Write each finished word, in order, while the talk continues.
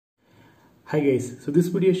Hi guys, so this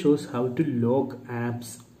video shows how to lock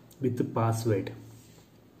apps with the password.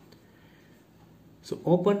 So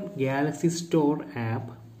open Galaxy Store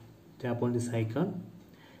app, tap on this icon,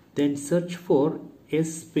 then search for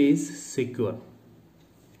S space secure.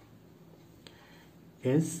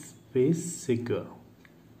 S space secure.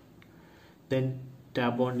 Then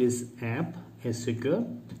tap on this app, S secure.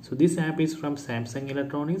 So this app is from Samsung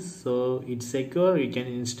Electronics, so it's secure, you can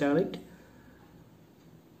install it.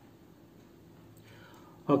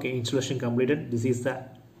 Okay, installation completed. This is the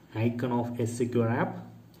icon of S secure app.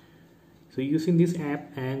 So using this app,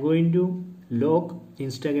 I am going to lock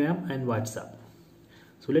Instagram and WhatsApp.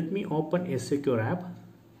 So let me open S secure app.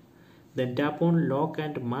 Then tap on lock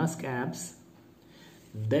and mask apps.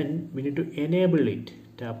 Then we need to enable it.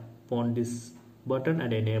 Tap on this button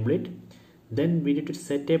and enable it. Then we need to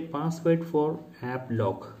set a password for app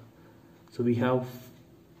lock. So we have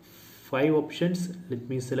 5 options. Let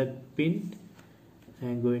me select pin. I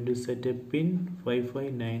am going to set a pin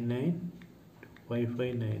 5599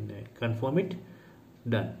 5599. Confirm it.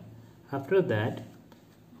 Done. After that,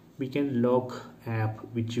 we can lock app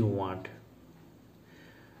which you want.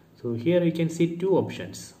 So here you can see 2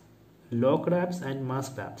 options, locked apps and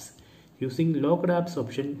masked apps. Using locked apps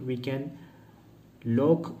option, we can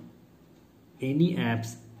lock any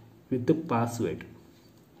apps with the password.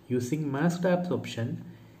 Using masked apps option,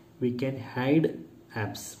 we can hide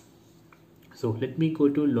apps. So let me go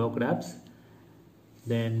to locked apps.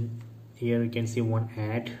 Then here you can see one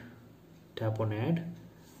ad. Tap on ad.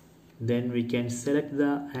 Then we can select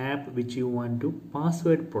the app which you want to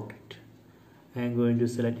password protect. I am going to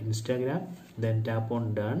select Instagram. Then tap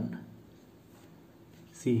on done.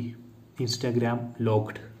 See, Instagram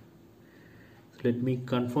locked. So let me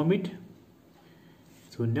confirm it.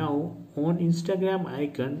 So now on Instagram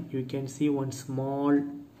icon you can see one small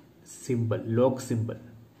symbol, lock symbol.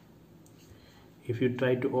 If you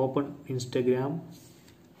try to open Instagram,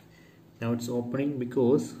 now it's opening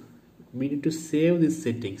because we need to save these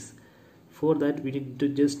settings. For that we need to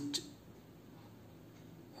just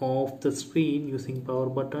off the screen using power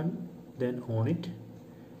button, then on it,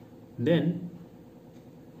 then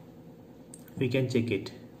we can check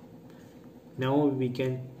it. Now we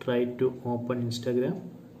can try to open Instagram.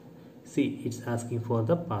 See, it's asking for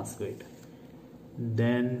the password.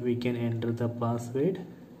 Then we can enter the password.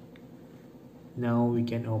 Now we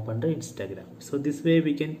can open the Instagram. So this way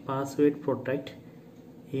we can password protect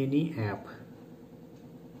any app.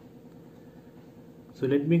 So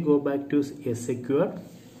let me go back to S secure.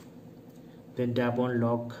 Then tap on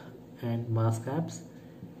lock and mask apps.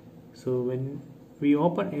 So when we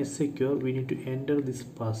open S secure, we need to enter this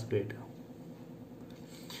password.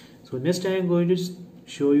 So next I am going to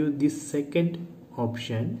show you this second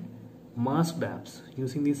option, masked apps.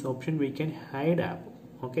 Using this option we can hide app.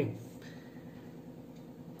 Okay.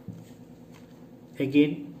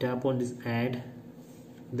 Again tap on this add.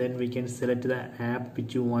 Then we can select the app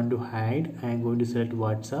which you want to hide. I am going to select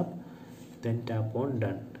WhatsApp. Then tap on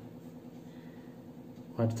done.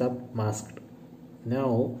 WhatsApp masked.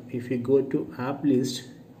 Now if you go to app list,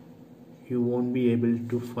 you won't be able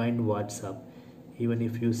to find WhatsApp. Even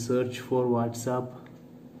if you search for WhatsApp,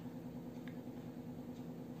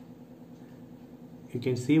 you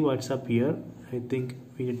can see WhatsApp here. I think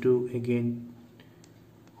we need to again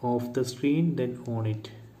off the screen, then on it.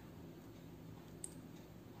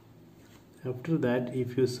 After that,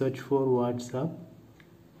 if you search for WhatsApp,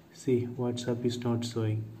 see, WhatsApp is not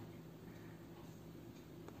showing.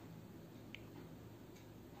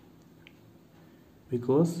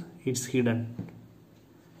 Because it's hidden.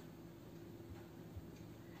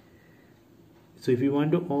 So if you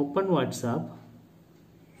want to open WhatsApp,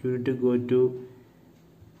 you need to go to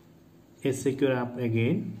S secure app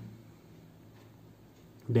again.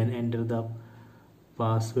 Then enter the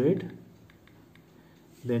password.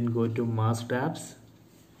 Then go to masked apps.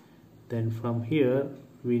 Then from here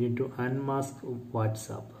we need to unmask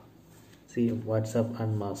WhatsApp. See, WhatsApp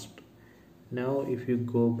unmasked. Now if you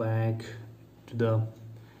go back to the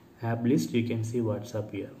app list, you can see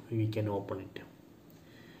WhatsApp here. We can open it.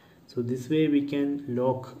 So this way we can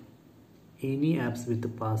lock any apps with the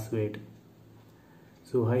password.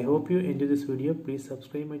 So I hope you enjoy this video. Please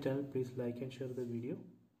subscribe my channel. Please like and share the video.